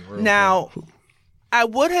clean. Real Now, clean. I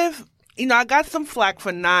would have, I got some flack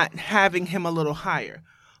for not having him a little higher.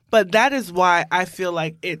 But that is why I feel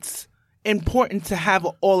like it's important to have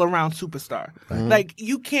an all-around superstar. Like,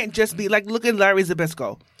 you can't just be, like, look at Larry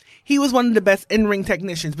Zbyszko. He was one of the best in-ring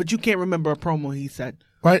technicians, but you can't remember a promo he said.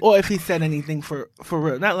 Right. Or if he said anything for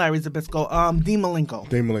real. Not Larry Zbyszko, Dean Malenko.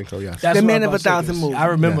 Dave Malenko, yes. That's The what man I'm of about to say 1,000 this. moves. I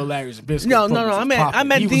remember Larry Zbyszko. No, I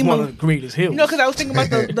meant he was Dean one of the greatest heels. Because I was thinking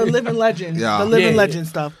about the Living Legend, Yeah. the Living Yeah. Legend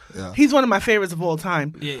stuff. Yeah. He's one of my favorites of all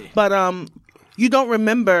time. Yeah. But you don't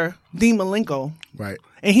remember Dean Malenko, Right.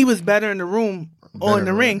 and he was better in the room or in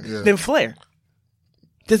the Better, ring yeah. than Flair.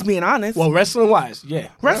 Just being honest. Well, wrestling wise, yeah.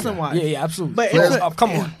 Wrestling wise. Yeah, absolutely. But Flair's- it's a-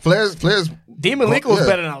 come on. Flair's Demon Malenko was yeah.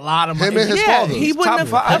 better than a lot of Him and his Yeah, father. he wouldn't Top have.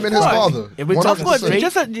 five. Him and his of course. father. If we Of talk course, straight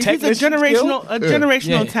just a technician skill, generational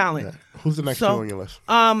Yeah. talent. Who's the next So, two on your list?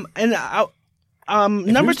 And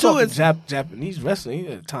if number we 2 talking is Japanese wrestling.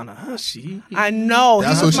 Tanahashi. I know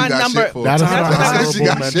That's he was what my she got number. shit for. That is That's her what I got- honorable She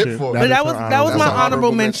got mention. shit for. But that was her my honorable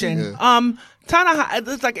honorable mention. mention. Tanahashi.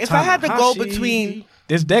 It's like if I had to go between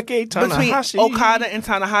this decade, Tanahashi, Okada and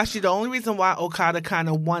Tanahashi, the only reason why Okada kind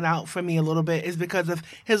of won out for me a little bit is because of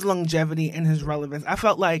his longevity and his relevance. I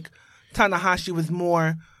felt like Tanahashi was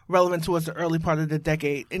more relevant towards the early part of the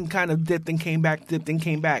decade and kind of dipped and came back.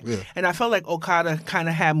 Yeah. And I felt like Okada kind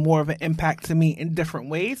of had more of an impact to me in different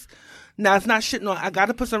ways. Now, it's not shitting on, I got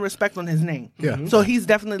to put some respect on his name. Yeah. So he's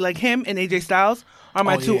definitely like him and AJ Styles are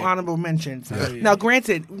my two yeah. honorable mentions. Yeah. Now,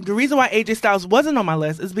 granted, the reason why AJ Styles wasn't on my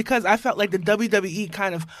list is because I felt like the WWE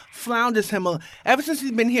kind of flounders him. Ever since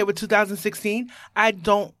he's been here with 2016, I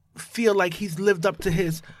don't feel like he's lived up to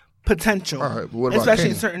his potential. All right, but what about especially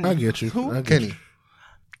Kenny? in certain. I get you. Who? I get Kenny. you.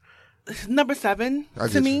 Number 7 I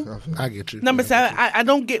to get me. you. I get you. Number I get 7, I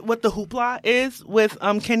don't get what the hoopla is with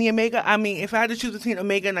Kenny Omega. I mean, if I had to choose between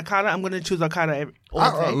Omega and Okada, I'm going to choose Okada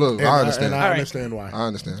all day. Look, you. I understand. And I All right. understand why. I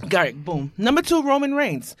understand. Got it. Boom. Number 2, Roman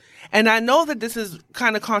Reigns. And I know that this is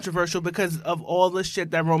kind of controversial because of all the shit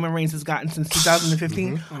that Roman Reigns has gotten since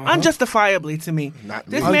 2015, unjustifiably to me. Not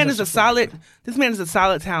This me. man is a solid. This man is a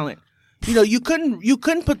solid talent. You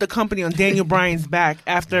couldn't put the company on Daniel Bryan's back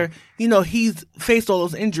after he's faced all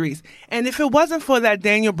those injuries. And if it wasn't for that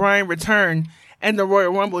Daniel Bryan return and the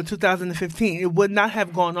Royal Rumble in 2015, it would not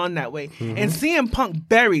have gone on that way. And CM Punk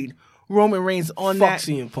buried Roman Reigns on Fuck that.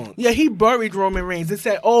 CM Punk. Yeah, he buried Roman Reigns. They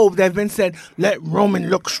said, that Vince said, let Roman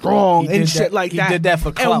look strong He and did shit that- like he that. did that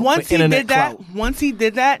for clout, And once for he internet did that,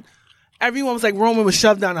 clout. everyone was like, Roman was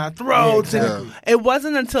shoved down our throats. Yeah, And it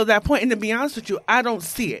wasn't until that point, and to be honest with you, I don't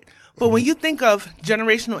see it. But when you think of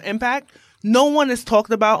generational impact, no one is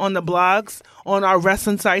talked about on the blogs, on our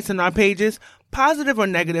wrestling sites and our pages, positive or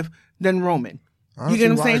negative, than Roman. You get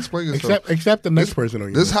what I'm saying? Explain yourself. Except the next person on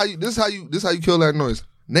your This list. how you kill that noise.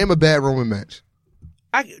 Name a bad Roman match.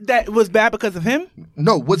 That was bad because of him?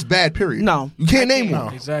 No, what's bad? Period. No. You can't name No.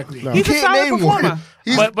 one. Exactly. No. You He's a can't solid name performer. one.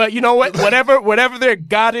 He's- But you know what? Whatever their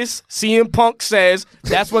goddess CM Punk says,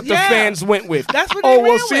 that's what the Yeah. fans went with. That's what they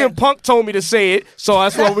well, ran CM with. Punk told me to say it, so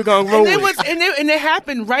that's what we're gonna roll And with. it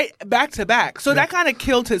happened right back to back. So that kind of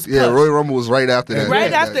killed his push. Yeah, Royal Rumble was right after that. Right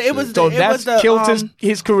that after it shit. was so it that's was the, killed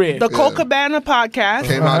his career. the Cole Cabana podcast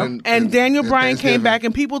Came out in Daniel Bryan came Thanksgiving. back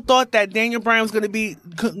and people thought that Daniel Bryan was going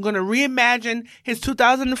to reimagine his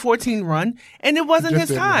 2014 run, and it wasn't Just his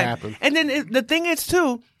didn't time. happen. And then the thing is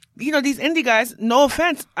too, these indie guys, no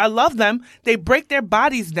offense, I love them, they break their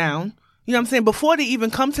bodies down. You know what I'm saying? Before they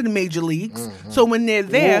even come to the major leagues. So when they're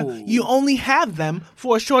there, Whoa. you only have them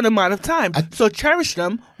for a short amount of time. So cherish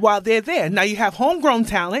them while they're there. Now you have homegrown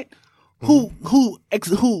talent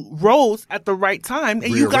who rose at the right time,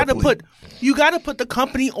 and Rhea you got to Ripley. put the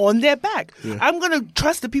company on their back. I'm gonna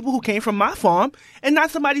trust the people who came from my farm and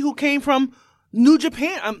not somebody who came from New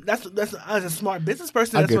Japan. That's as a smart business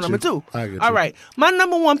person. I That's get what I'm gonna you. do. I get All you. right, my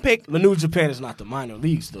number one pick. The New Japan is not the minor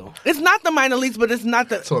leagues, though. It's not the minor leagues, but it's not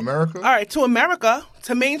the To America? All right, to America,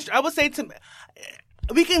 to mainstream. I would say to.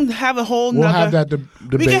 We can have a whole. We'll nother, have that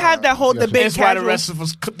debate. We can have that whole debate. That's why the casual. rest of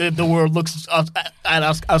us, the world looks at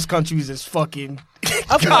us countries as fucking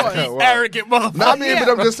Of course. arrogant motherfuckers. No, I mean, but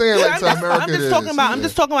I'm just saying, like, to America, I'm just it talking is. about. I'm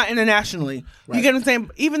just talking about internationally. You get what I'm saying?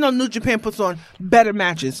 Even though New Japan puts on better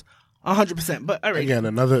matches, 100%. But all right, Again,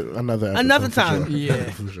 another Another episode for time. sure.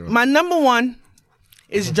 Yeah. For sure. my number one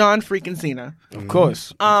is John freaking Cena. Of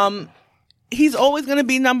course. He's always going to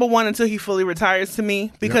be number one until he fully retires to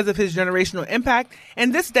me because of his generational impact.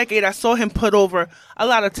 And this decade, I saw him put over a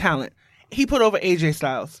lot of talent. He put over AJ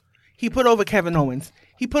Styles. He put over Kevin Owens.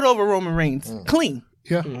 He put over Roman Reigns. Clean.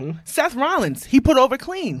 Yeah. Seth Rollins. He put over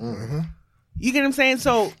clean. You get what I'm saying?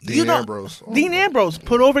 So Dean Ambrose. Oh, Dean Ambrose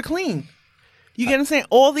put over clean. You get what I'm saying?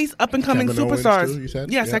 All these up and coming Kevin Owens, superstars. too, you said?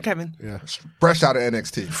 Yes, Yeah. said Kevin. Yeah. Fresh out of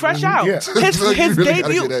NXT. Fresh out. Yeah. His So you really gotta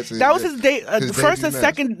debut. get that shit, That was yeah. his His first debut and match.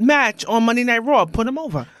 second match on Monday Night Raw. Put him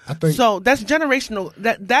over. I think- So that's generational.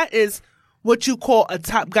 That is what you call a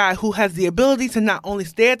top guy who has the ability to not only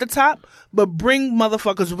stay at the top but bring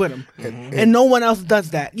motherfuckers with him. And no one else does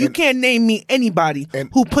that. You can't name me anybody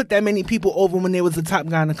who put that many people over when they was the top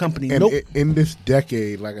guy in the company. And Nope. in this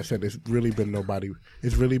decade, like I said, it's really been nobody.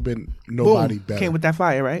 It's really been nobody Boom. better. Came with that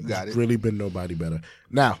fire, right? Got It's it. really been nobody better.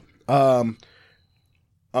 Now,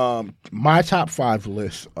 my top 5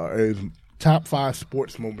 list is top 5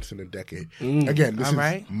 sports moments in the decade. Again, this All is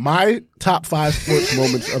right. my top 5 sports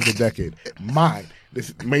moments of the decade. Mine.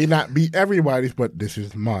 This may not be everybody's, but this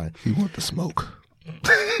is mine. You want the smoke?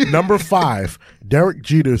 Number 5, Derek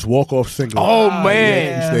Jeter's walk-off single. Oh, at man.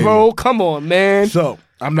 Yankee Stadium. Bro, come on, man. So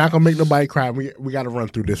I'm not gonna make nobody cry. We got to run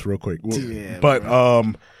through this real quick. Yeah, but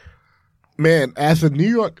man, as a New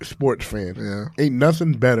York sports fan, ain't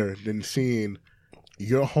nothing better than seeing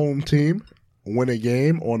your home team win a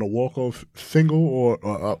game on a walk-off single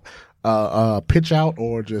or a pitch out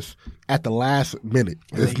or just at the last minute.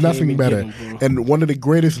 There's They nothing can't better. even get 'em, bro. And one of the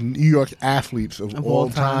greatest New York athletes of all all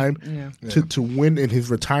time. time to win in his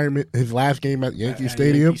retirement, his last game at Yankee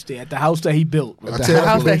Stadium. At the house that he built. The tell you-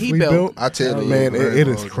 house that he basically built. I tell you, man, it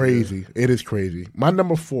is bro, crazy. It is crazy. My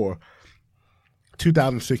number 4,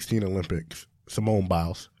 2016 Olympics, Simone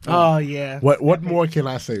Biles. Oh yeah. What more can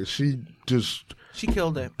I say? She just She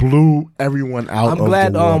killed it. blew everyone out. I'm of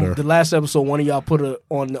glad the water. the last episode one of y'all put it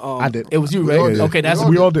on. I did. It was you, We all right? did. Okay, that's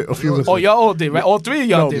we all did. A few of us. Oh, did. y'all all did, right? All three of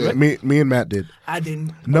y'all No, did, right? me and Matt did. I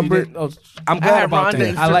didn't. Number I'm I glad had about Rhonda that.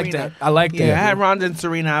 and I like Serena. that. I like that. Yeah, I had Rhonda and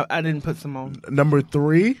Serena. I didn't put Simone. number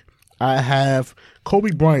 3, I have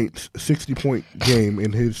Kobe Bryant's 60-point game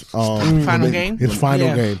in his Final game? His final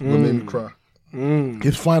Yeah. game. Women cry.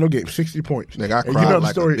 His final game, 60 points. Nigga, I And you cried know the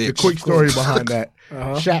like a story, the bitch. quick story behind that.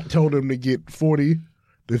 Shaq told him to get 40.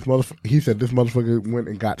 He said this motherfucker went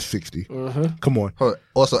and got 60. Come on, Hold on.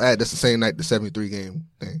 Also, add that's the same night the 73 game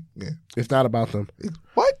thing. Yeah. it's not about them.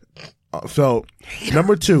 What? So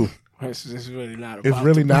number 2, It's really not about it's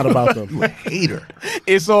really not about them. Hater.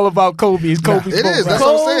 It's all about Kobe. It's Kobe's It is. fault, That's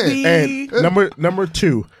right? what I'm saying. And number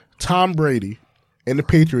 2, Tom Brady and the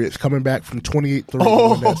Patriots coming back from 28-3 to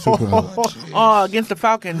win that Super Bowl. Oh, against the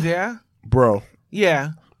Falcons, yeah? Bro,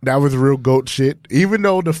 Yeah. that was real GOAT shit. Even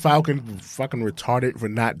though the Falcons were fucking retarded for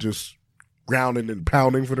not just grounding and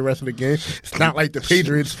pounding for the rest of the game, it's not like the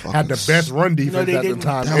Patriots had the best run defense they at the didn't.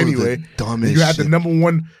 time That was the anyway. dumbest You had the shit. number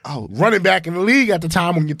 1 Oh. running back in the league at the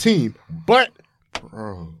time on your team. But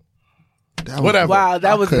Bro. That was- whatever. Wow,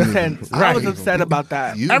 that was couldn't intense. even- I was couldn't upset even- about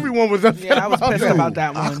that. You- Everyone was upset Yeah, I was about pissed that. about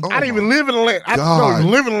that one. Oh I didn't even my live in the land. I God.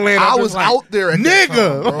 don't live in the land. I I'm was just like, out there at that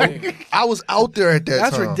nigga. time, bro. I was out there at that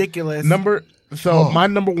That's time. ridiculous. My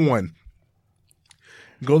number 1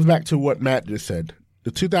 goes back to what Matt just said. The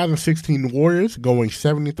 2016 Warriors going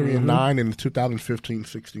 73-9 in the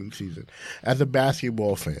 2015-16 season. As a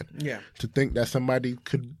basketball fan, Yeah. to think that somebody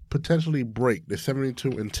could potentially break the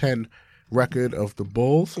 72-10 record of the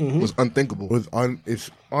Bulls It was unthinkable. it's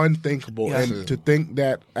unthinkable. Yeah. And to think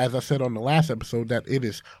that, as I said on the last episode, that it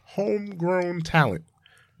is homegrown talent.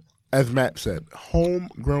 As Matt said,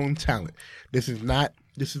 homegrown talent. This is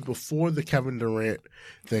before the Kevin Durant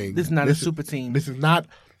thing. This is not a super team. This is not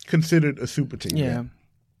considered a super team. Yeah. yet.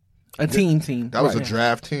 A team. That was a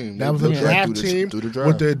draft team. That was They a looked draft through team through the draft.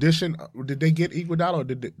 with the addition. Did they get Iguodala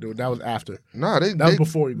or that was after? Nah, That was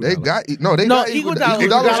before Iguodala. They got No, got Iguodala.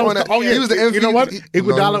 Iguodala won that. Oh yeah, He was the MVP. You know what?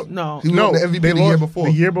 Iguodala. No. He won the MVP they the year lost before.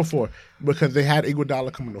 The year before, because they had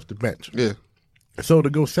Iguodala coming off the bench. Yeah. So to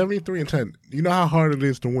go 73-10, you know how hard it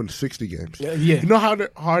is to win 60 games. Yeah. You know how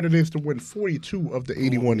hard it is to win 42 of the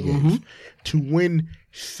 81 games. To win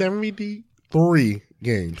 73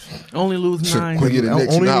 games. Only lose 9. Quick get the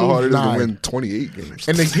Knicks. Only Now how hard it is lose to 9. win 28 games.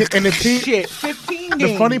 And the team. Shit, 15 games.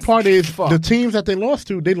 The funny part is the teams that they lost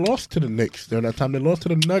to the Knicks during that time. They lost to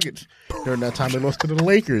the Nuggets during that time. They lost to the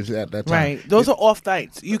Lakers at that time. Right. Those are off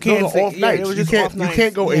nights. You can't Those are say off nights. it was You just can't. off nights. You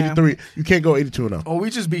can't go 83. You can't go 82-0. Oh, we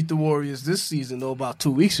just beat the Warriors this season though, about 2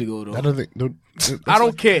 weeks ago though. I don't think. I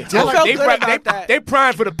don't care. I felt they, good about that. they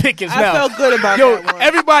prime for the pickings I now. felt good about Yo, that one.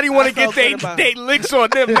 everybody want I to get felt good about they licks on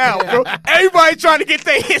them now, bro. Everybody trying to get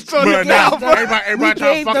their hits on them now, bro. Everybody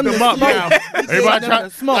trying gave to fuck them them the up smoke. now. We Everybody gave them trying the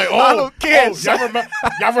smoke. like, I don't care. y'all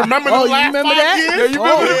remember Oh, the you last remember 5 that? years? Yeah, you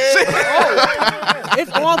remember Oh, them shit?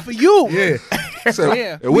 It's on for you. yeah. So,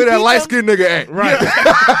 Yeah. and where We that beat light skinned nigga at? Right.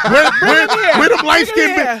 here. Where them light Bring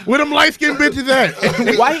him here. skinned where them light skinned bitches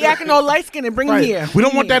at? Why he acting all light skinned and bring him Right. here? We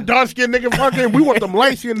don't want that dark skinned nigga fucking. We want them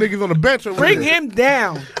light skinned niggas on the bench over Bring there. him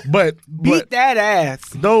down. But Beat that ass.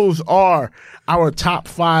 those are our top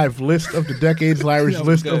 5 list of the decades, Larry's That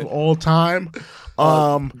was list good. of all time.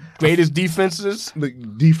 Greatest defenses The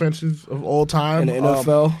defenses of all time. in the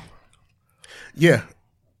NFL. Yeah.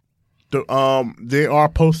 They are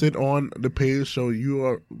posted on the page, so you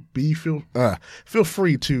are feel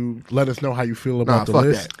free to let us know how you feel Nah, about the fuck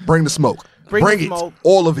list. that. Bring the smoke. Bring the it. smoke.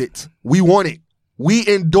 All of it. We want it. We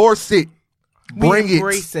endorse it. Bring We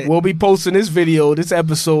embrace it. We'll be posting this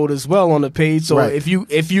episode as well on the page. So Right. if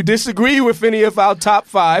you disagree with any of our top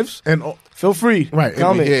 5s, And feel free. right,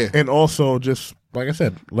 Comment. Yeah. and also just like I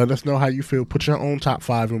said, let us know how you feel. Put your own top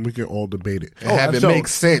 5, and we can all debate it. And have it So, make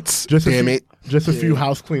sense. Just Damn a few, it. Just a few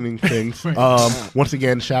house cleaning things. Once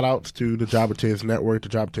again, shout outs to the Jabba Tears Network, the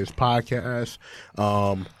Jabba Tears Podcast,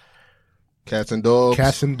 Cats and dogs.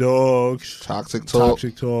 Cats and Dogs, Toxic Talk.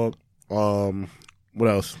 Toxic Talk. What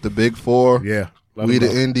else? The Big Four. Yeah, let We them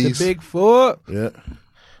the know. Indies. The Bigfoot. Yeah.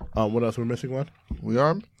 What else? We're missing one. We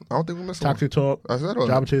are. I don't think we're missing. Toxic Talk. I said all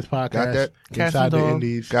Jabba that. Tears Podcast. Got that. Cats Inside and the Dogs.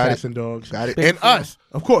 Indies. Got Cats it. and Dogs. Got it. And Bigfoot. us,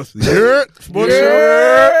 of course. Yeah. Sports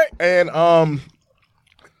Yeah. Shirt. And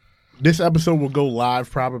this episode will go live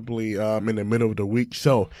probably in the middle of the week.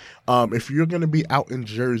 So if you're going to be out in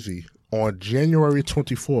Jersey on January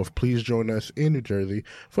 24th, please join us in New Jersey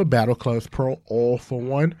for Battle Clubs Pro All for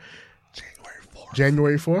One.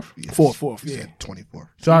 January 4th? Yes. 4th, You yeah. said 24.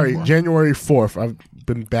 Sorry, January 4th. I've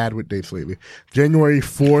been bad with dates lately. January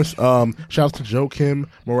 4th. Shout out to Joe Kim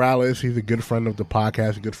Morales. He's a good friend of the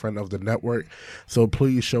podcast, a good friend of the network. So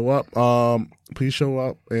please show up. Please show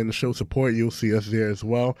up and show support. You'll see us there as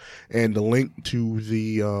well. And the link to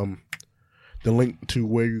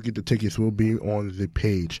where you get the tickets will be on the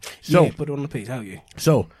page. So Yeah, put it on the page. Hell yeah.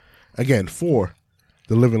 so again, for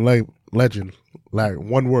the living legend, Larry,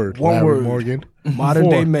 one word, One Larry word. Morgan. Modern For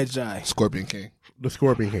day Magi. Scorpion King. the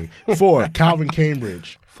Scorpion King. 4, Calvin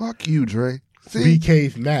Cambridge. Fuck you, Dre. See?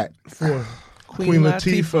 BK's Matt. 4, Queen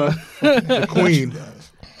Latifah. The Queen.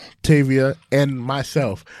 Tavia, and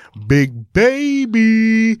myself, Big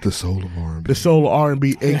Baby, The soul of R&B. the soul of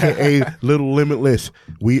R&B, a.k.a. Little Limitless.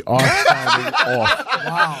 We are signing off.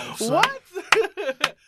 Wow. What?